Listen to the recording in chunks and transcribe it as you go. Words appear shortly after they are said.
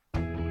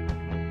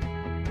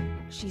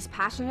She's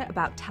passionate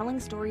about telling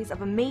stories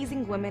of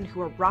amazing women who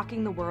are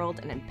rocking the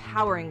world and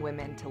empowering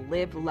women to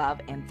live,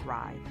 love, and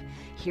thrive.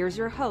 Here's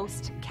your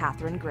host,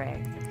 Katherine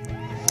Gray.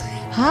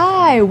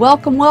 Hi,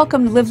 welcome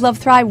to Live, Love,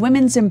 Thrive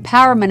Women's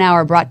Empowerment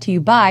Hour, brought to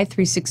you by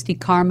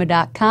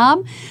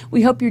 360karma.com.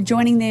 We hope you're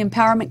joining the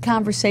empowerment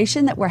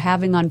conversation that we're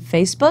having on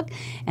Facebook,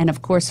 and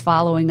of course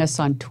following us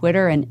on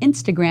Twitter and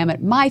Instagram at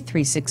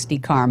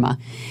My360Karma.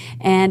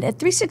 And at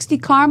 360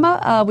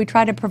 Karma, we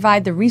try to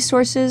provide the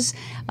resources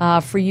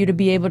for you to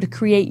be able to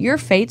create your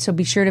fate, so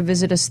be sure to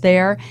visit us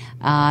there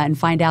and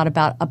find out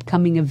about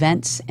upcoming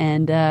events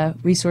and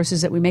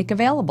resources that we make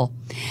available.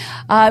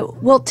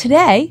 Well,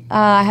 today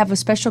I have a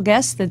special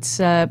guest that's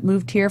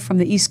moved here from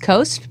the East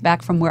Coast,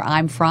 back from where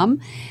I'm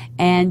from,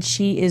 and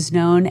she is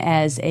known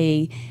as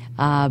a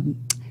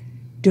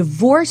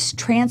divorce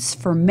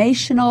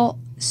transformational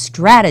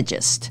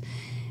strategist.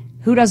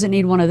 Who doesn't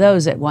need one of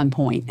those at one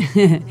point?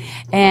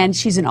 And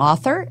she's an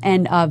author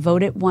and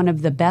voted one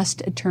of the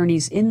best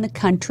attorneys in the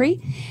country.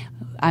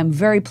 I'm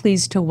very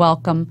pleased to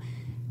welcome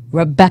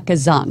Rebecca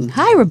Zung.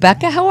 Hi,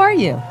 Rebecca. How are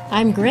you?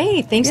 I'm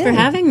great. Thanks for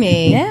having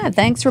me. Yeah,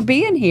 thanks for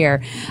being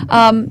here.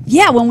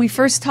 When we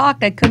first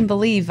talked, I couldn't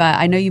believe,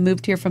 I know you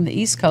moved here from the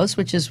East Coast,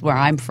 which is where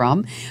I'm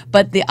from,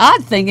 but the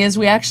odd thing is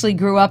we actually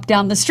grew up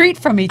down the street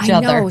from each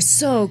other. I know,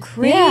 so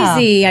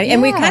crazy.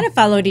 And we kind of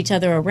followed each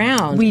other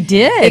around. We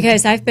did.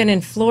 Because I've been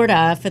in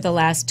Florida for the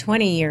last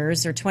 20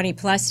 years or 20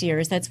 plus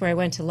years. That's where I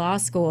went to law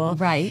school.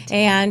 Right.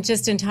 And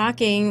just in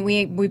talking,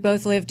 we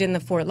both lived in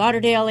the Fort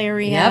Lauderdale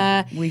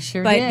area. Yep, we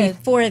sure did. But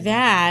before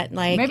that,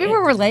 maybe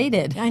we're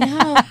related. I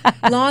know.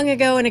 Long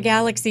ago in a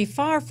galaxy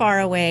far,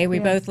 far away, we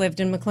both lived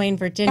in McLean,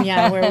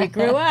 Virginia, where we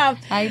grew up.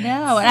 I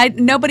know.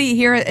 And nobody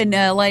here in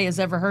LA has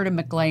ever heard of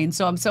McLean,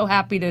 so I'm so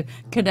happy to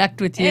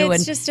connect with you.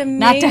 It's and just amazing.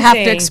 Not to have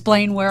to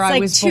explain where I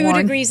was born. It's like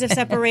 2 degrees of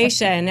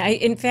separation.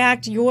 In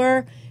fact,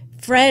 your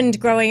friend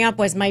growing up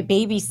was my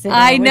babysitter.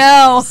 I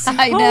know. So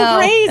I know.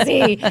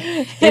 Crazy.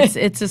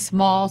 It's a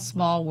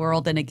small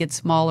world, and it gets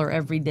smaller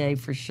every day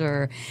for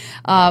sure.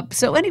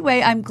 So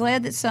anyway, I'm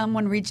glad that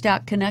someone reached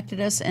out, connected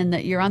us, and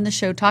that you're on the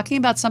show talking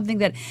about something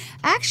that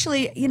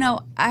actually,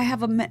 I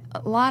have a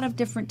lot of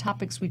different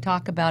topics we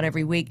talk about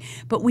every week,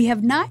 but we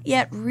have not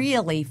yet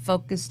really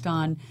focused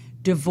on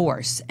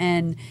divorce.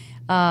 And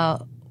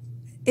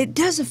it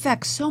does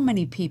affect so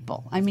many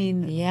people. I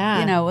mean,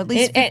 at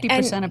least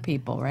 50% of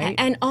people, right?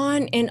 And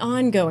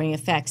ongoing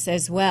effects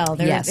as well.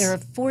 There are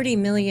 40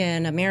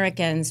 million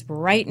Americans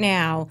right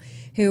now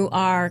who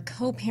are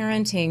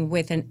co-parenting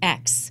with an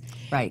ex.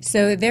 Right.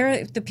 So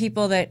they're the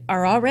people that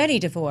are already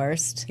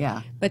divorced.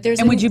 Yeah. But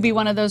there's would you be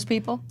one of those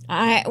people?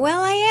 I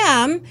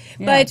am.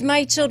 Yeah. But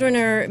my children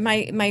are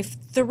my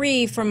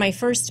 3 from my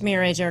first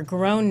marriage are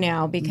grown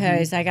now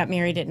because I got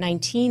married at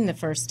 19 the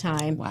first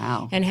time.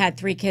 Wow. And had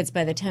 3 kids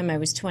by the time I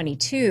was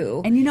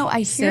 22. And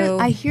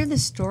I hear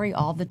this story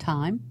all the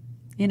time.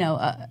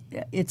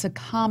 It's a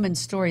common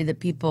story that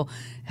people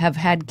have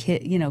had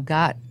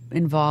got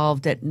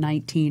involved at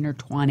 19 or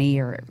 20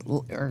 or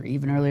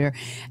even earlier,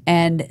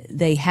 and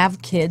they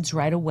have kids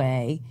right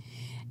away.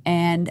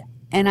 And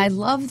I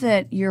love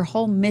that your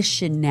whole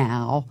mission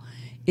now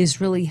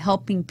is really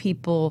helping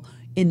people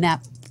in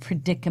that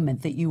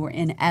predicament that you were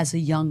in as a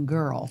young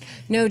girl.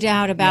 No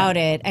doubt about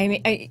it. I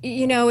mean,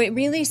 it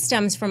really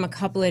stems from a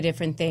couple of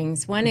different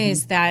things. One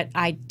is that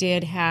I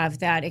did have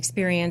that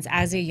experience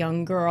as a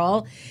young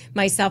girl.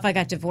 Myself, I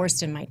got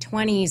divorced in my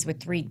 20s with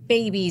 3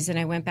 babies, and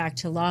I went back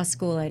to law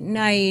school at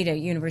night at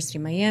University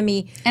of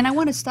Miami. And I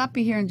want to stop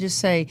you here and just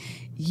say,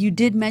 you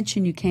did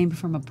mention you came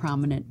from a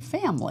prominent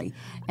family.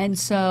 And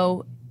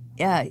so,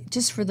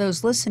 just for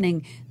those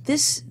listening,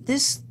 this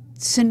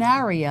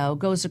scenario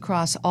goes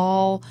across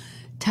all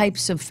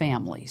types of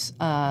families.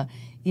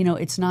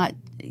 It's not,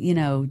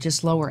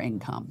 just lower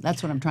income.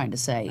 That's what I'm trying to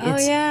say.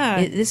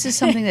 This is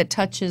something that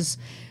touches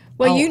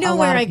Well,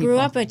 where I grew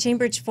up,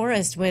 Cambridge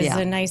Forest was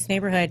a nice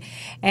neighborhood.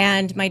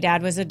 And my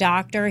dad was a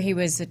doctor. He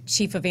was a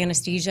chief of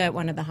anesthesia at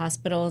one of the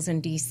hospitals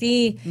in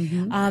D.C.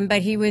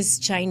 But he was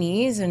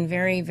Chinese and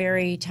very,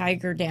 very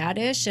tiger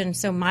daddish. And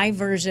so my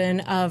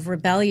version of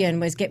rebellion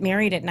was get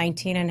married at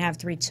 19 and have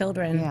 3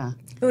 children. Yeah.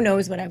 Who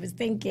knows what I was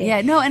thinking. Yeah,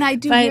 no, and I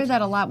do hear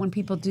that a lot when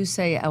people do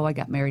say, oh, I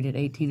got married at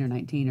 18 or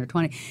 19 or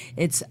 20.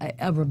 It's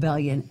a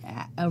rebellious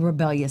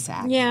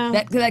act.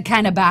 Yeah. That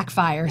kind of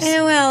backfires.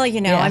 Well,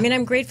 I mean,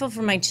 I'm grateful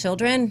for my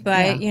children,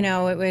 but,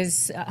 it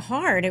was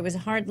hard. It was a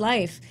hard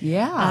life.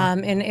 Yeah.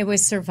 And it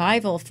was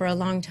survival for a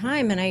long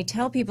time. And I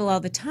tell people all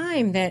the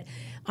time that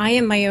I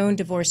am my own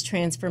divorce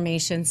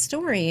transformation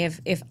story.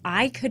 If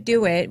I could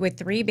do it with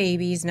 3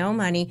 babies, no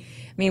money.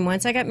 I mean,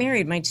 once I got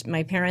married,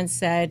 my parents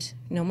said,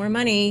 no more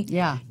money.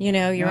 Yeah.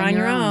 You're on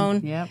your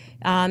own. Yep.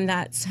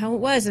 That's how it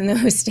was in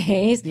those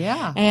days.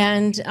 Yeah.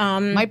 And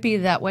might be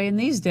that way in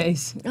these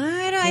days.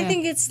 I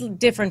think it's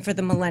different for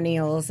the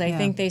millennials. I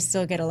think they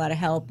still get a lot of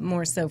help,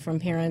 more so from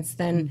parents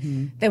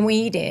than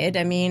we did.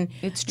 I mean,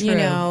 it's true.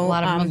 A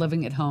lot of them are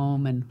living at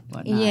home and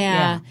whatnot.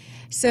 Yeah.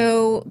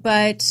 So,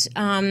 but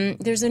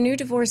there's a new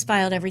divorce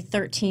filed every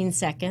 13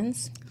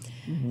 seconds.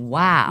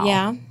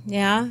 Wow.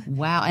 Yeah.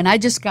 Wow. And I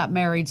just got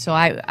married, so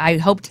I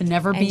hope to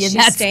never be in she's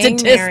that staying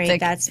statistic.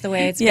 married. That's the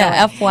way it's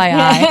Yeah, going.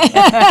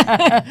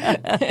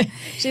 FYI.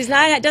 She's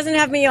not doesn't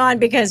have me on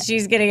because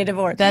she's getting a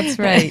divorce. That's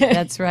right.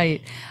 That's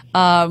right.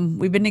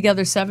 We've been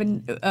together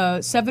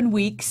 7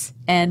 weeks,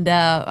 and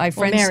my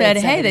friend said,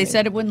 "Hey, they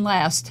said it wouldn't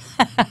last."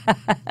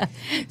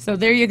 So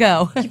there you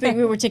go.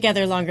 We were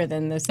together longer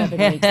than the 7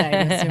 weeks,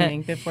 I'm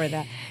assuming, before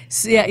that.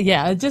 So,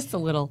 yeah, just a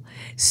little.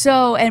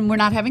 So, and we're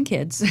not having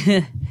kids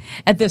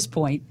at this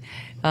point,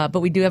 but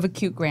we do have a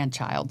cute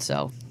grandchild.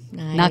 So,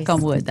 knock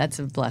on wood, that's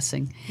a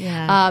blessing.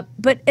 Yeah.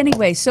 But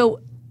anyway,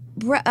 so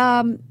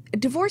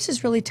divorce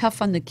is really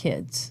tough on the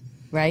kids,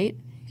 right?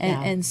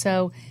 And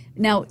so.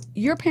 Now,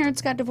 your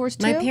parents got divorced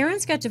too? My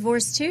parents got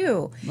divorced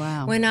too.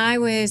 Wow. When I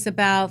was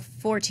about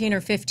 14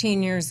 or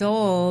 15 years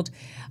old,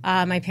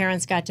 my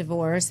parents got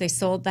divorced. They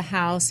sold the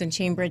house in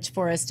Chainbridge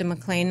Forest in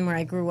McLean, where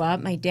I grew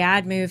up. My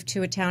dad moved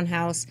to a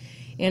townhouse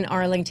in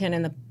Arlington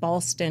in the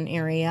Ballston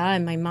area,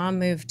 and my mom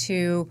moved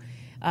to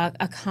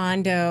a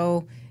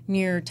condo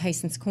near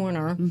Tyson's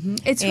Corner. Mm-hmm.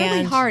 It's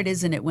really hard,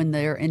 isn't it, when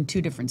they're in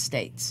two different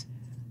states?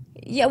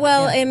 Yeah,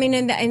 well, I mean,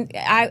 and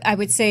I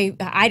would say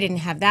I didn't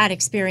have that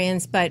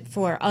experience, but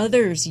for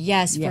others,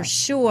 yes, for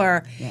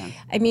sure. Yeah.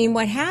 I mean,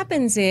 what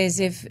happens is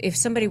if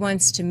somebody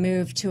wants to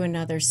move to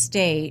another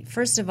state,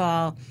 first of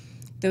all,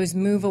 those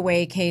move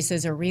away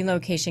cases or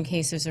relocation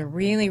cases are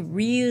really,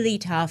 really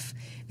tough,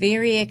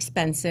 very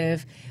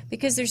expensive,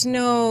 because there's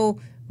no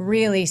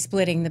really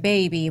splitting the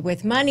baby.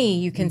 With money,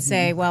 you can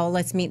say, well,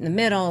 let's meet in the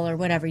middle or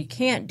whatever. You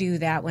can't do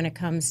that when it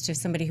comes to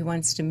somebody who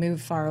wants to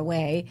move far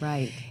away.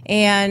 Right.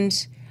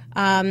 And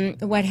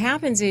what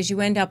happens is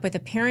you end up with a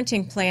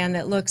parenting plan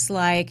that looks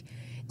like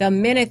the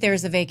minute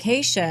there's a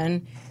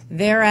vacation,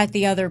 they're at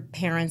the other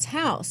parent's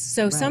house.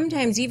 So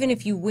sometimes even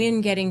if you win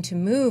getting to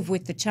move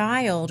with the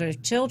child or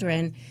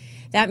children,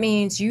 that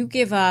means you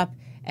give up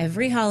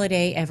every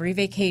holiday, every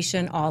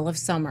vacation, all of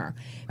summer,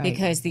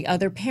 because the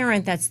other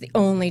parent, that's the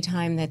only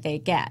time that they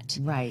get.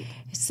 Right.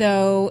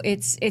 So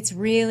it's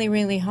really,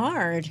 really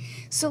hard.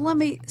 So let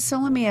me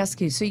ask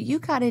you. So you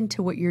got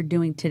into what you're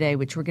doing today,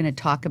 which we're going to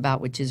talk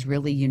about, which is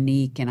really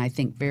unique and I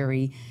think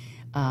very,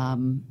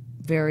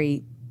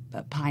 very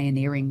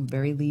pioneering,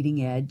 very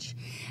leading edge.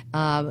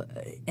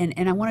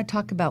 And I want to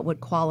talk about what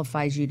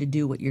qualifies you to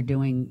do what you're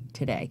doing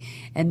today,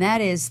 and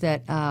that is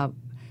that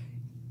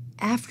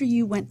after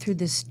you went through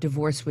this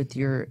divorce with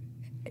your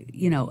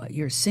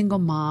single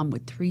mom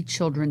with 3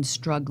 children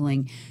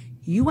struggling,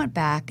 you went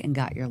back and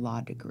got your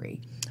law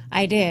degree.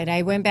 I did.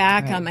 I went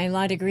back, got my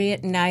law degree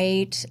at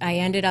night. I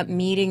ended up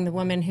meeting the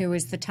woman who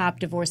was the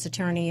top divorce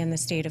attorney in the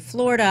state of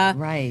Florida,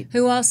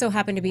 who also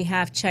happened to be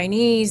half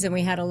Chinese, and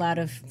we had a lot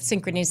of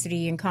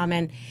synchronicity in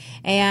common.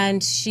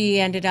 And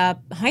she ended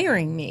up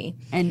hiring me.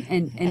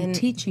 And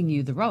teaching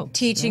you the ropes.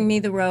 Teaching me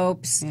the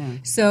ropes. Yeah.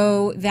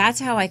 So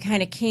that's how I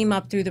kind of came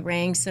up through the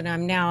ranks, and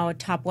I'm now a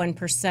top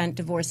 1%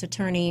 divorce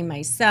attorney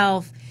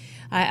myself.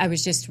 I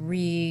was just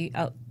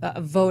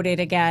voted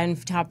again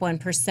top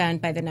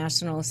 1% by the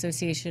National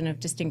Association of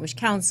Distinguished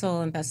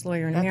Counsel and Best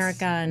Lawyer in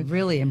America. And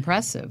really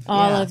impressive.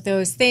 All of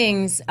those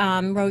things.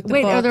 Wrote the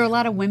book. Are there a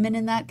lot of women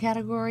in that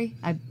category?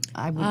 I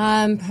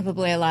would.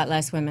 Probably a lot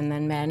less women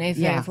than men.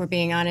 If we're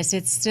being honest,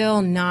 it's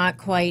still not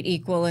quite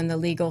equal in the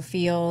legal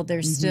field.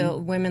 There's still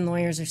women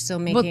lawyers are still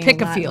making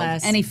pick a lot field,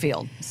 less. any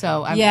field.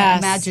 So I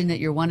imagine that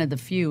you're one of the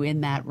few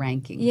in that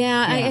ranking.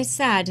 It's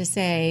sad to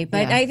say,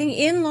 but I think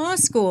in law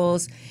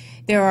schools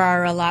there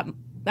are a lot.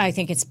 I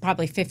think it's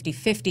probably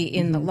 50-50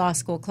 in the law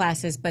school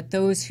classes, but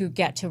those who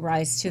get to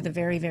rise to the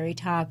very, very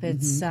top,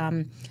 it's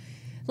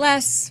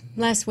less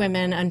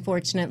women,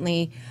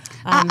 unfortunately.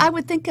 I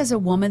would think as a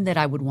woman that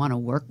I would want to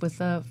work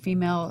with a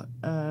female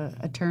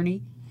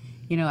attorney.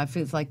 I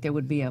feel like there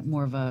would be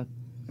more of a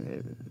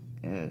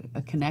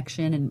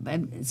connection,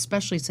 and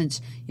especially since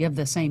you have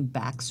the same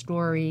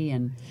backstory.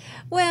 And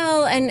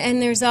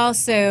there's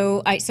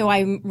also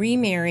I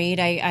remarried.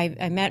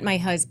 I met my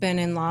husband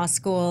in law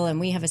school, and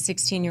we have a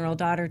 16-year-old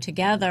daughter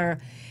together.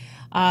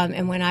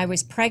 And when I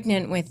was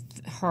pregnant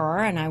with her,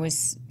 and I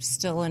was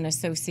still an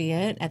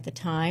associate at the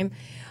time,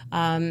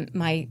 there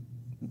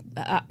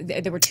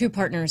were 2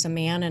 partners, a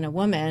man and a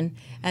woman,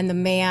 and the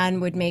man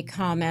would make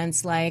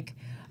comments like,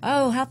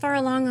 "Oh, how far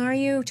along are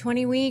you?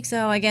 20 weeks?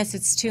 Oh, I guess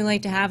it's too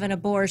late to have an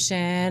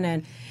abortion,"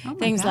 and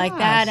things like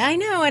that. I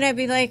know, and I'd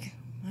be like,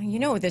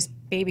 well, this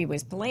baby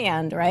was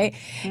planned, right?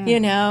 Yeah.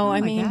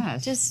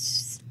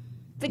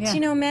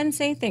 Men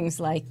say things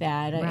like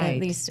that. At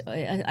least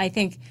I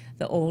think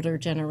the older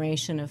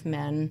generation of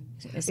men,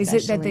 especially. Is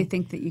it that they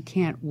think that you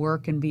can't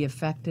work and be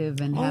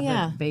effective and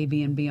have a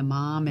baby and be a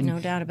mom? And, no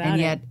doubt about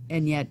it.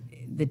 And yet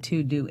the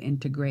two do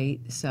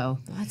integrate. So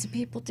lots of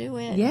people do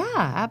it. Yeah,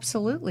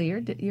 absolutely.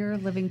 You're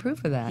living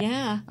proof of that.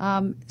 Yeah.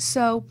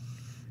 So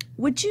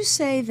would you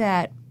say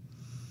that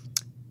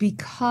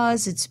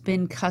because it's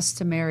been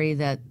customary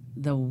that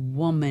the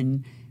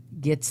woman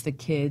gets the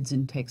kids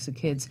and takes the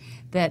kids,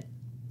 that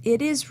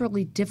it is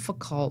really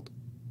difficult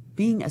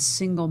being a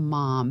single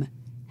mom,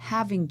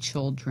 having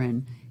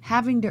children,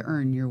 having to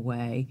earn your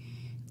way,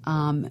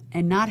 and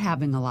not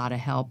having a lot of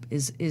help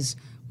is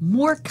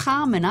more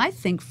common, I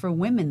think, for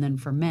women than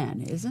for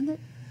men, isn't it?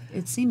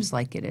 It seems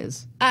like it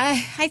is.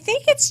 I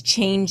think it's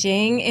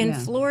changing. In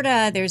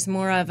Florida, there's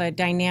more of a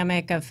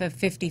dynamic of a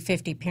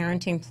 50-50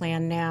 parenting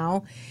plan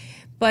now.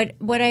 But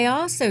what I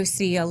also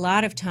see a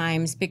lot of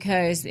times,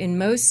 because in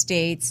most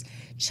states,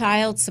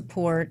 child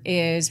support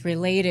is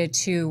related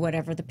to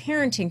whatever the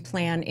parenting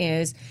plan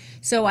is.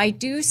 So I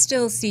do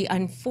still see,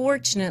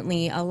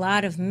 unfortunately, a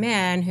lot of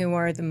men who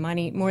are the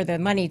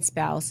moneyed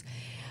spouse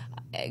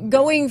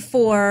going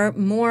for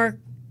more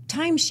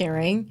time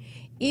sharing,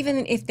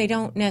 even if they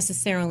don't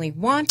necessarily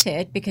want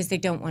it, because they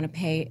don't want to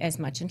pay as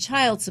much in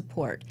child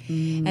support.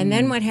 And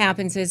then what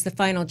happens is the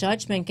final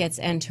judgment gets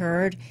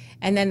entered,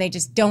 and then they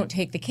just don't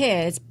take the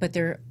kids, but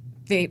they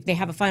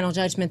have a final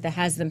judgment that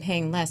has them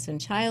paying less in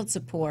child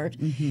support.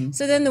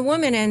 So then the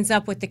woman ends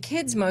up with the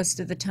kids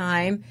most of the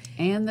time.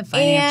 And the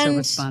financial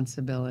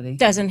responsibility.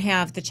 Doesn't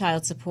have the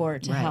child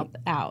support to help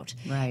out.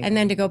 And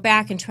then to go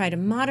back and try to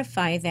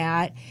modify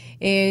that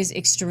is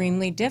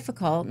extremely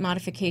difficult.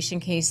 Modification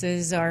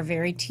cases are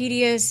very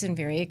tedious and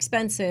very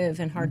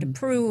expensive and hard to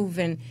prove,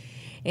 and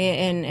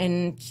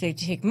they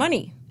take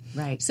money.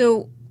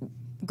 So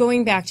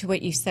going back to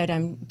what you said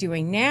I'm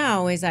doing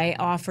now is I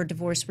offer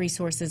divorce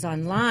resources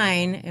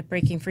online at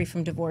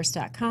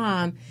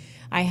breakingfreefromdivorce.com.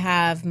 I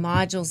have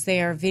modules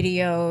there,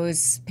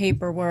 videos,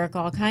 paperwork,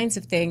 all kinds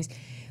of things,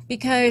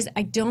 because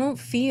I don't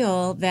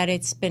feel that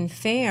it's been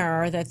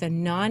fair that the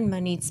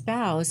non-moneyed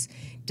spouse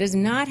does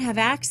not have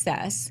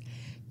access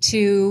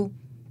to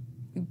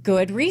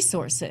good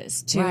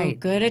resources, to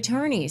good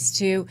attorneys,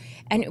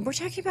 and we're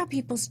talking about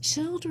people's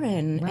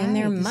children and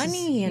their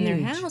money and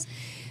their house.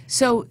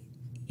 So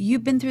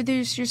you've been through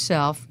this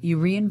yourself. You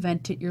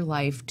reinvented your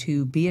life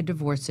to be a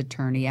divorce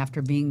attorney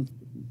after being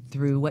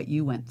through what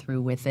you went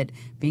through with it,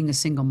 being a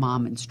single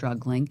mom and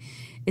struggling.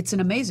 It's an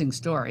amazing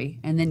story.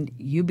 And then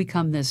you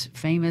become this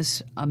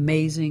famous,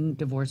 amazing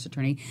divorce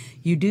attorney.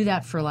 You do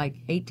that for like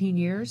 18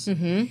 years.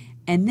 And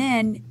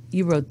then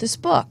you wrote this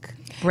book,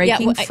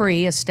 Breaking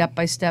Free, a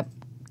step-by-step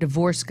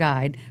divorce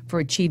guide for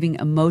achieving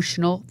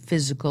emotional,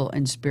 physical,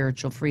 and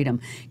spiritual freedom.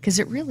 Because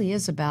it really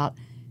is about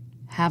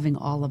having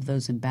all of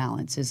those in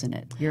balance, isn't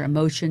it? Your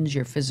emotions,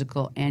 your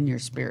physical, and your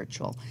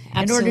spiritual.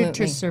 Absolutely. In order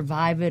to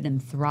survive it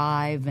and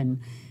thrive and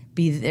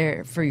be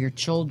there for your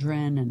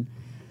children and,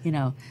 you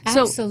know.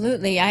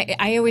 Absolutely.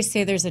 I always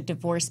say there's a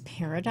divorce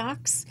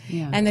paradox.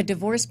 And the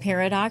divorce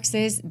paradox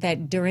is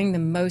that during the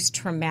most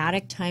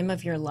traumatic time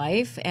of your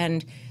life,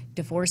 and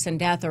divorce and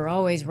death are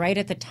always right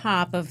at the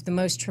top of the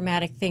most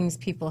traumatic things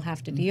people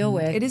have to deal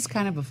with. It is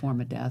kind of a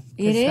form of death.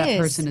 It is. That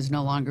person is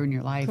no longer in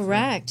your life.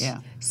 Correct.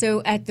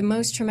 So at the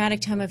most traumatic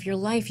time of your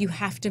life, you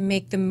have to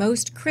make the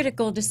most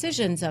critical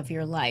decisions of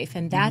your life,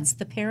 and that's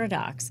the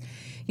paradox.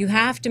 You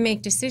have to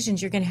make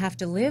decisions you're going to have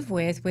to live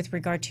with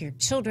regard to your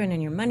children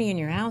and your money and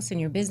your house and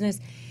your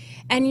business.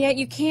 And yet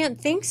you can't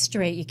think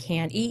straight. You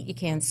can't eat. You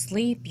can't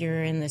sleep.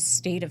 You're in this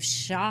state of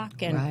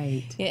shock.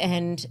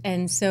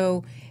 And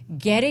so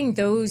getting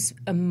those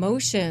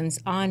emotions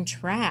on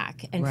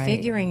track and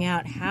figuring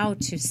out how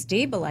to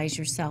stabilize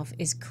yourself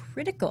is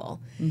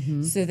critical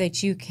so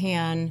that you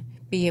can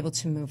be able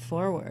to move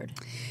forward.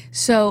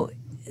 So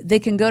they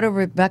can go to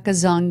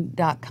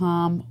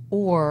RebeccaZung.com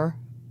or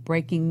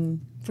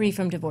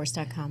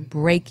BreakingFreeFromDivorce.com.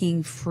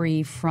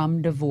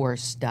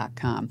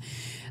 BreakingFreeFromDivorce.com.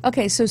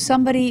 Okay, so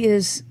somebody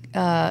is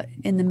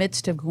in the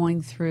midst of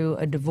going through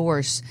a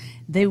divorce.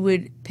 They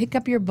would pick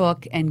up your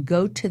book and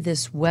go to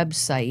this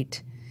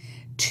website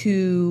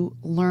to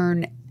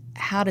learn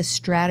how to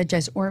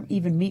strategize, or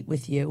even meet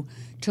with you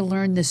to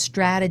learn the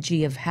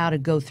strategy of how to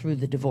go through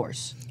the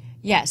divorce.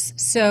 Yes.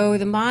 So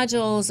the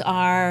modules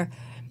are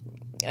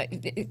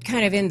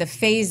kind of in the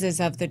phases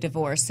of the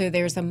divorce. So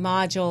there's a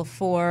module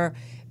for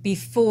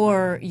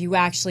before you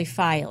actually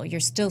file. You're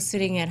still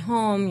sitting at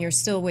home, you're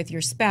still with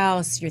your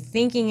spouse, you're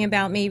thinking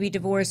about maybe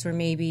divorce, or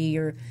maybe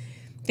you're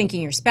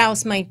thinking your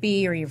spouse might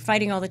be, or you're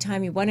fighting all the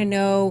time. You want to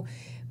know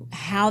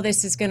how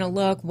this is going to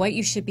look, what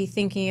you should be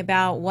thinking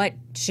about, what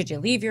should you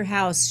leave your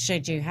house,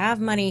 should you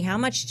have money, how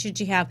much should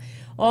you have,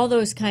 all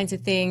those kinds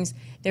of things.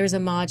 There's a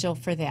module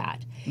for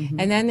that.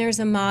 And then there's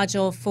a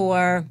module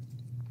for,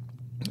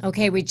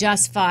 okay, we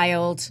just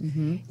filed.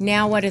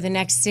 Now what do the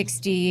next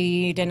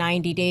 60 to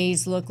 90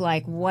 days look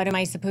like? What am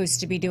I supposed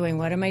to be doing?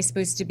 What am I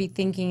supposed to be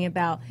thinking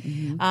about?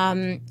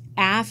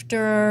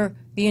 After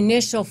the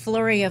initial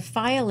flurry of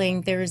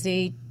filing, there's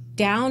a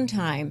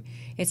downtime.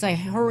 It's like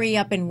hurry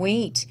up and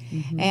wait.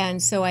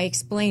 And so I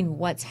explain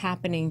what's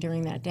happening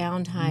during that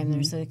downtime.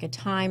 There's like a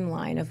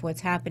timeline of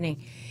what's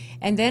happening.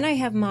 And then I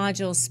have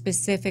modules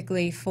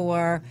specifically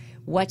for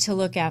what to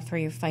look at for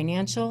your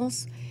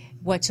financials,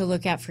 what to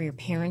look at for your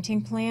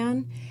parenting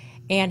plan,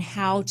 and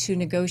how to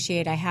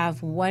negotiate. I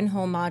have one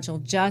whole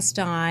module just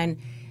on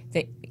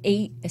the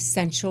 8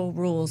 essential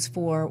rules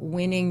for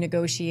winning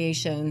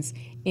negotiations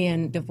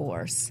in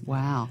divorce.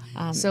 Wow.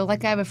 So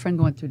like I have a friend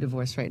going through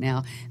divorce right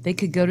now. They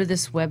could go to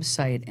this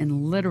website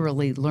and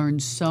literally learn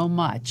so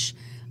much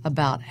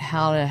about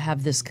how to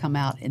have this come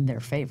out in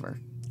their favor.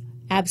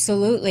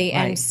 Absolutely,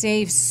 Right. and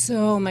save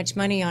so much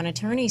money on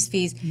attorney's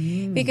fees.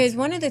 Because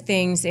one of the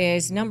things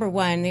is, number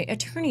one, the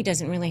attorney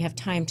doesn't really have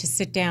time to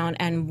sit down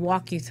and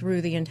walk you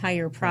through the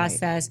entire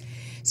process.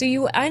 So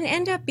you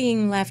end up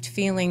being left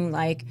feeling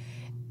like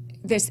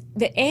the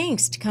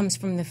angst comes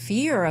from the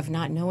fear of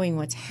not knowing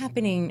what's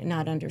happening,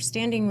 not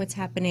understanding what's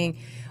happening,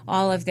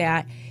 all of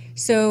that.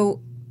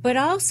 So, but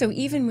also,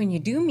 even when you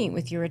do meet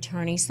with your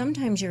attorney,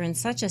 sometimes you're in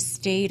such a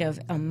state of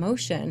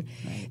emotion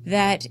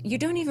that you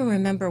don't even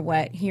remember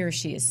what he or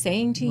she is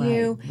saying to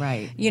you.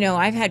 Right. You know,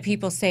 I've had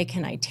people say,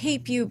 "Can I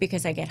tape you?"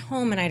 because I get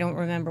home and I don't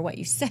remember what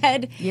you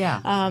said.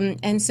 Yeah.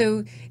 And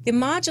so the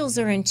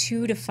modules are in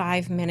 2 to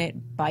 5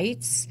 minute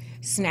bites,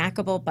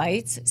 snackable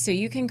bites. So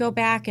you can go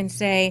back and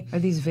say, Are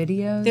these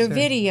videos? they're or-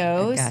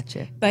 videos,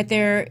 Gotcha. but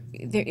they're,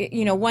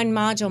 you know, one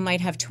module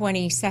might have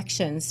 20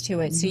 sections to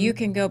it. So you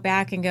can go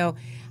back and go,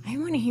 I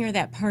want to hear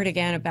that part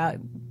again about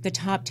the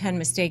top 10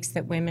 mistakes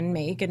that women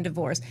make in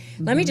divorce.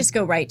 Let me just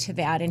go right to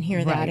that and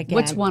hear that Right. again.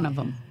 What's one of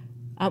them?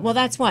 Well,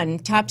 that's one.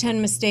 Top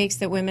 10 mistakes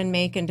that women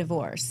make in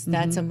divorce.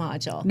 That's a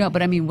module. No,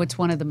 but I mean, what's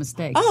one of the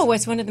mistakes? Oh,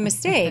 what's one of the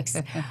mistakes?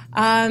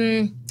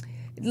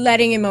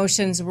 Letting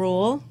emotions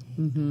rule.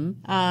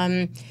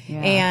 And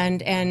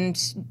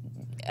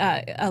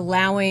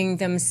allowing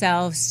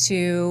themselves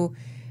to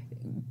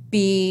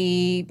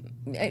be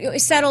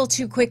settle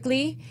too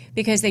quickly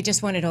because they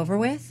just want it over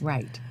with.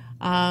 Right.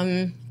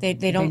 They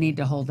They don't. need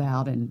to hold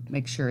out and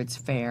make sure it's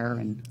fair.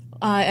 And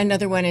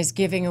Another one is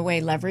giving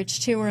away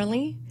leverage too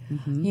early.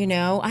 You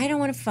know, I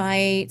don't want to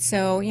fight,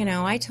 so you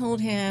know, I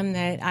told him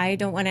that I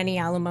don't want any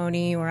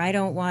alimony, or I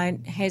don't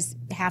want his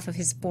half of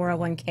his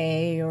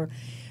 401k or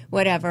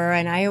whatever.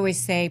 And I always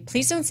say,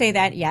 please don't say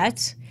that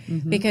yet,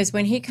 because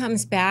when he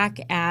comes back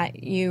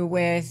at you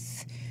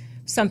with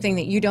something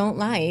that you don't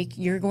like,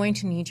 you're going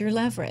to need your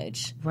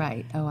leverage.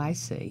 right. Oh, I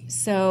see.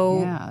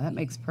 So Yeah, that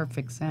makes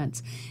perfect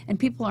sense. And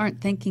people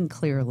aren't thinking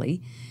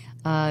clearly,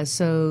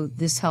 so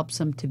this helps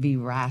them to be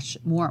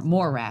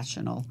more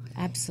rational.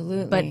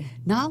 absolutely. But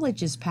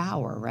knowledge is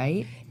power,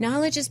 right?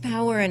 Knowledge is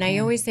power, and I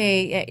always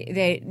say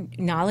that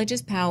knowledge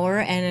is power,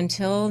 and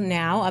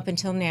up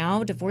until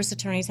now, divorce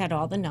attorneys had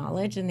all the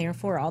knowledge and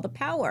therefore all the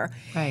power.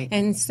 Right.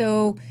 And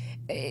so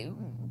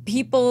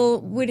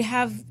people would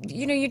have,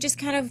 you know, you just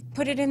kind of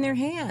put it in their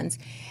hands.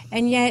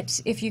 And yet,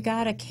 if you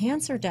got a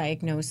cancer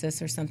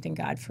diagnosis or something,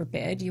 God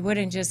forbid, you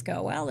wouldn't just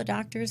go, well, the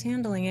doctor's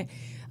handling it.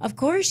 Of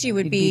course, you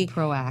would You'd be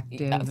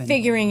proactive. and-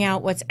 figuring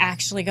out what's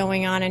actually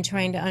going on and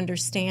trying to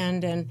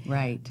understand. And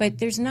Right. but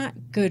there's not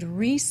good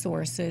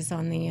resources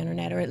on the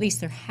internet, or at least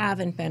there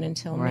haven't been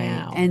until Right.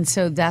 now. And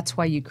so that's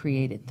why you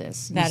created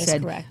this. You That is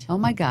said, correct. oh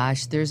my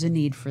gosh, there's a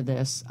need for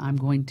this. I'm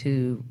going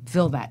to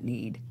fill that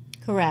need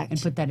Correct. and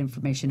put that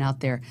information out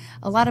there.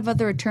 A lot of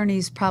other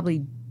attorneys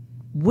probably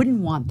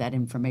wouldn't want that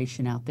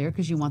information out there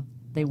because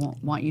they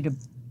won't want you to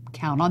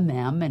count on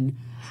them. And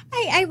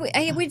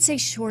I would say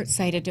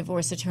short-sighted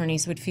divorce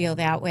attorneys would feel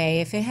that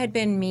way. If it had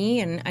been me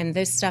and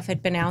this stuff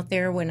had been out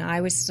there when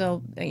I was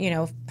still, you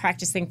know,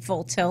 practicing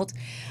full tilt,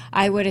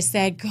 I would have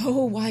said,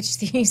 go watch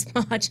these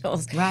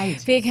modules.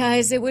 Right.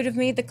 Because it would have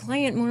made the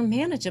client more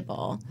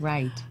manageable,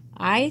 right.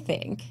 I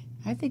think.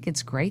 I think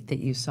it's great that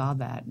you saw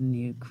that and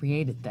you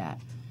created that.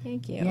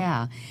 Thank you.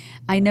 Yeah.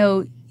 I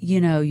know,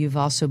 you've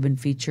also been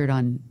featured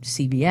on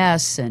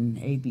CBS and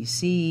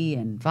ABC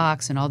and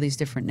Fox and all these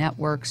different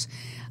networks.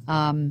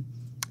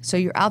 So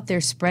you're out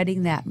there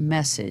spreading that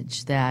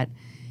message that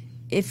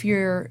if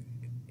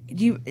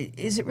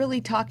is it really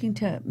talking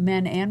to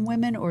men and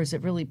women, or is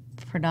it really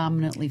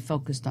predominantly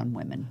focused on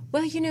women?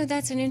 Well,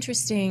 that's an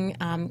interesting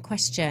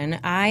question.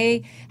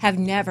 I have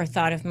never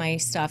thought of my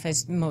stuff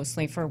as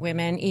mostly for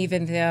women,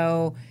 even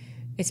though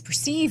it's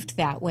perceived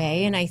that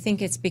way. And I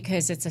think it's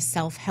because it's a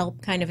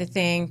self-help kind of a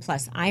thing.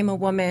 Plus, I'm a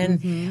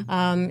woman.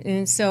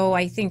 And so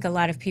I think a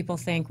lot of people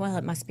think, well,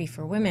 it must be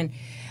for women.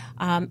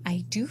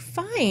 I do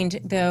find,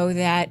 though,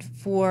 that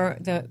for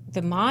the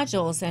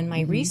modules and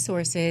my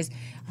resources,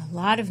 a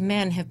lot of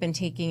men have been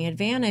taking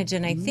advantage.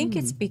 And I think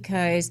it's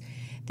because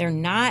they're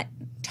not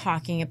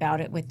talking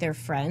about it with their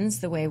friends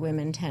the way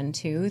women tend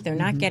to. They're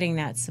not getting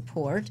that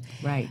support.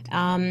 Right.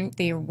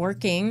 They are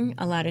working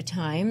a lot of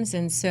times,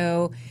 and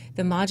so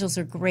the modules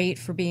are great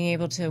for being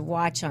able to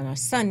watch on a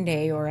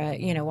Sunday or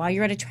while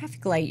you're at a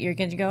traffic light. You're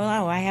going to go,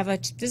 oh,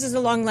 this is a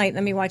long light.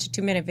 Let me watch a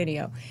 2-minute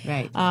video.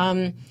 Right.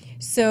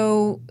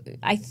 So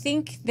I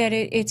think that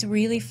it's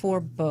really for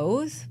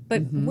both,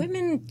 but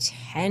women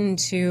tend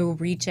to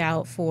reach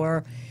out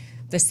for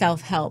the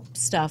self-help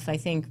stuff, I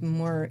think,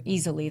 more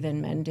easily than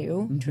men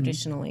do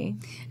traditionally.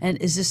 And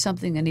is this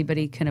something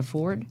anybody can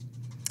afford?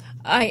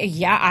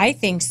 Yeah, I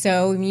think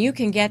so. You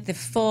can get the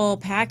full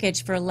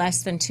package for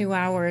less than 2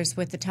 hours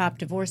with the top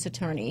divorce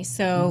attorney.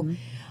 So,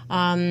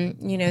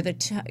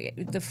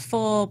 the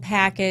full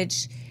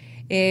package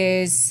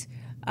is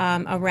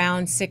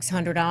around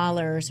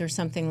 $600 or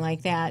something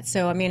like that.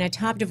 So, I mean, a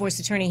top divorce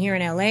attorney here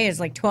in LA is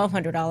like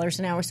 $1,200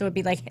 an hour. So it'd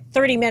be like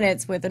 30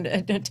 minutes with an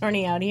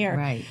attorney out here.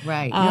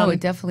 Right. No, it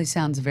definitely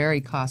sounds very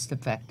cost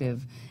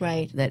effective.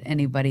 Right. That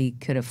anybody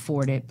could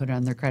afford it, put it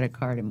on their credit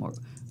card, and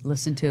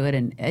listen to it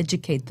and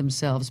educate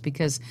themselves,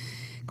 because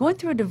going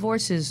through a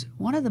divorce is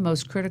one of the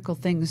most critical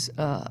things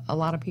a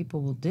lot of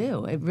people will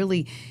do. It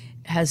really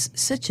has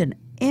such an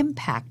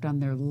impact on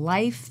their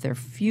life, their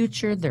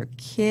future, their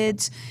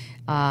kids.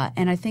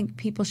 And I think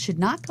people should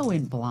not go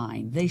in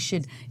blind. They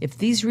should, if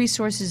these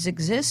resources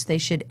exist, they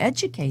should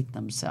educate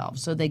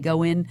themselves so they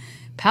go in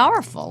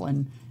powerful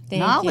and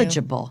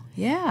knowledgeable.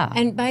 Yeah.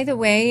 And by the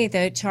way,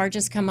 the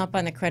charges come up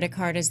on the credit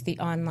card as the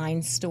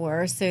online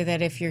store, so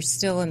that if you're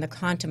still in the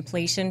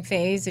contemplation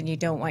phase and you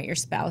don't want your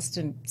spouse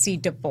to see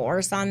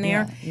divorce on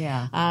there.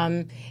 Yeah.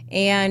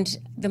 And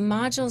the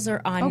modules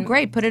are on. Oh,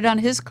 great. Put it on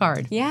his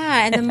card.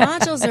 Yeah. And the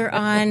modules are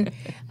on.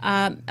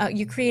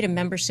 You create a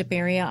membership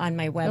area on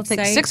my website.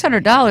 It'll take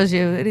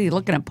 $600. Are you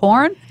looking at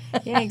porn?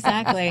 Yeah,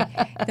 exactly.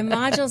 The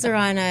modules are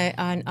on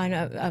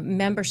a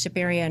membership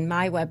area on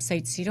my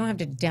website, so you don't have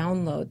to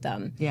download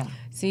them. Yeah.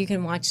 So you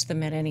can watch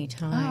them at any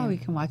time. Oh, you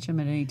can watch them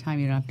at any time.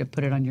 You don't have to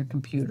put it on your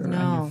computer or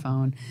on your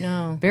phone.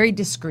 No. Very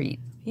discreet.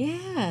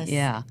 Yes.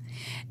 Yeah.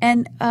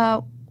 And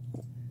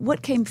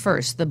what came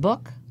first, the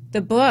book?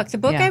 The book.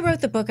 Yeah. I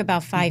wrote the book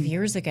about 5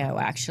 years ago,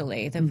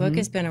 actually. The book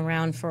has been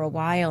around for a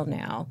while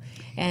now.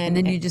 And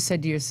then you just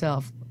said to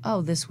yourself,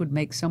 oh, this would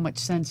make so much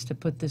sense to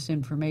put this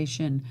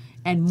information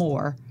and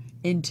more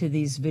into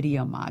these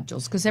video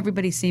modules, because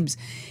everybody seems,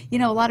 a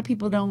lot of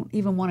people don't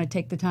even want to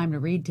take the time to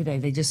read today.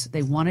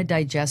 They want to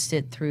digest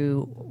it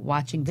through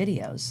watching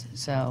videos.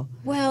 So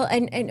well,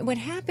 and what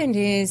happened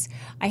is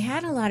I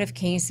had a lot of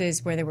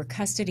cases where there were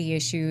custody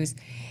issues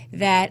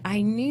that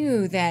I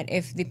knew that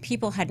if the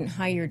people hadn't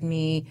hired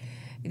me,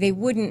 they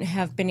wouldn't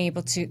have been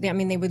able to.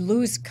 They would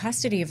lose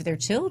custody of their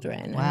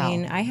children.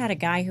 Wow. I had a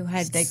guy who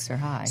had stakes are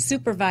high.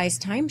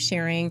 Supervised time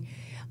sharing.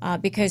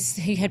 Because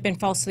he had been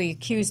falsely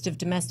accused of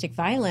domestic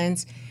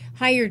violence,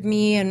 hired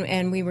me,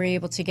 and we were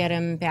able to get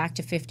him back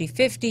to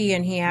 50-50,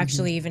 and he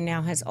actually even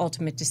now has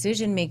ultimate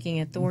decision-making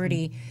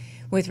authority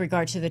with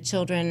regard to the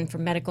children for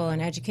medical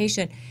and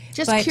education.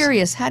 Just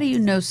curious, how do you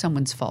know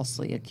someone's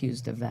falsely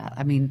accused of that?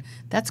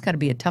 That's got to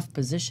be a tough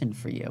position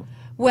for you.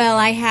 Well,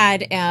 I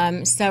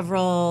had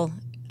several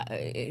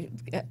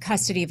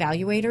custody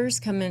evaluators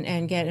come in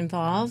and get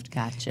involved.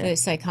 Gotcha. The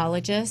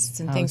psychologists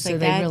and things like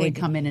that. So they really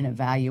come in and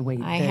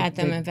evaluate. I had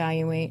them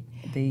evaluate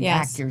the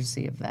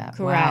accuracy of that.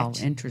 Correct. Wow,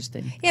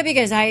 interesting. Yeah,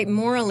 because I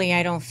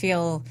don't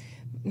feel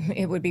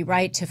it would be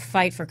right to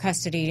fight for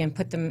custody and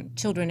put the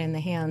children in the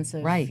hands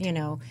of Yeah, I was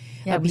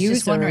abusers.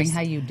 just wondering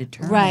how you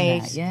determine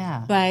that.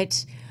 Yeah.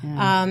 But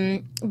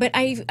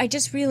I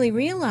just really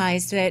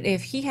realized that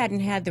if he hadn't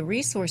had the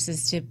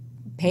resources to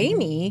pay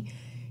me,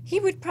 he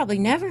would probably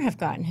never have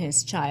gotten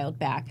his child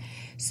back.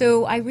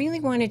 So I really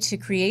wanted to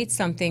create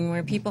something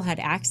where people had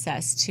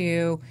access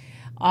to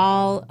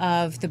all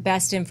of the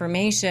best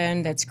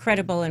information that's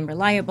credible and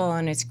reliable,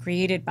 and it's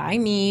created by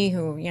me,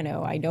 who,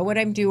 I know what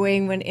I'm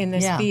doing when in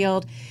this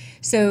field.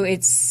 So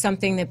it's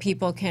something that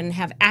people can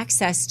have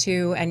access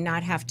to and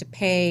not have to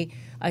pay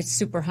a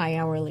super high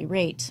hourly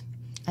rate.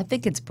 I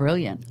think it's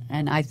brilliant,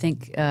 and I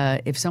think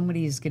if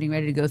somebody is getting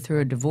ready to go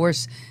through a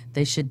divorce,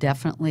 they should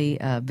definitely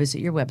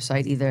visit your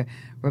website, either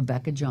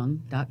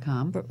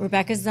RebeccaZung.com.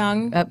 Rebecca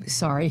Zung.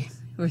 Sorry,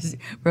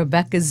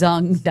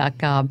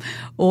 RebeccaZung.com,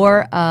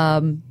 or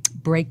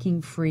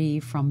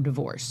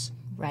BreakingFreeFromDivorce.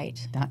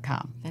 Right.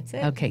 .com. That's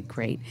it. Okay,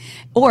 great.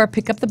 Or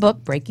pick up the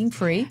book, Breaking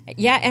Free.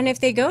 Yeah, and if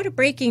they go to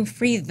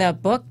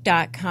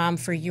BreakingFreeTheBook.com,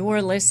 for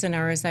your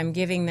listeners, I'm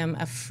giving them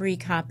a free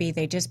copy.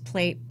 They just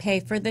pay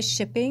for the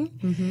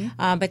shipping,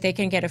 but they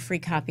can get a free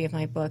copy of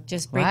my book.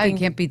 Just Wow, you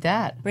can't beat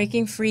that.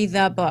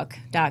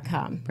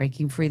 BreakingFreeTheBook.com.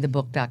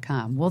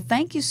 BreakingFreeTheBook.com. Well,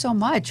 thank you so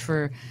much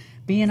for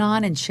being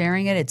on and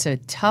sharing it. It's a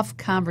tough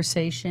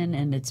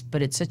conversation,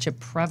 but it's such a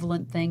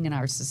prevalent thing in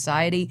our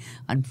society,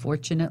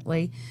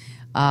 unfortunately.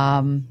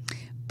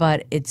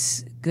 But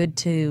it's good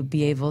to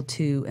be able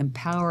to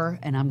empower,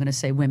 and I'm going to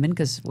say women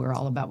because we're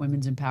all about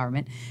women's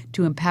empowerment,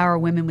 to empower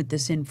women with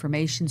this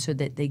information so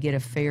that they get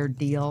a fair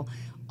deal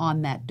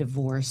on that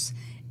divorce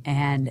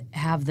and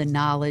have the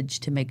knowledge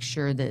to make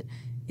sure that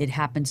it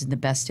happens in the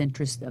best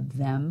interest of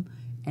them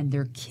and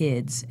their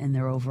kids and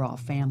their overall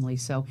family.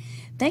 So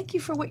thank you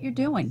for what you're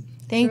doing.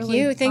 Thank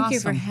you. Thank awesome. you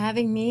for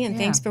having me, and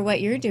thanks for what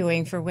you're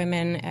doing for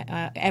women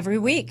every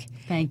week.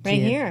 Thank you.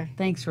 Right here.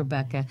 Thanks,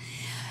 Rebecca.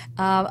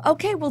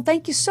 Okay, well,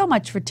 thank you so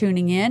much for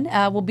tuning in.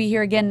 We'll be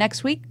here again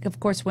next week, of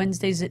course,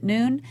 Wednesdays at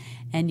noon.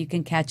 And you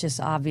can catch us,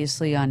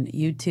 obviously, on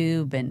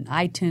YouTube and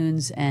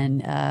iTunes,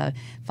 and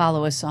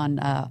follow us on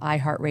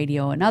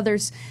iHeartRadio and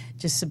others.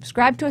 Just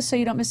subscribe to us so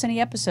you don't miss any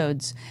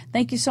episodes.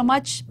 Thank you so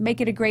much. Make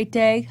it a great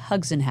day.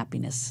 Hugs and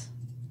happiness.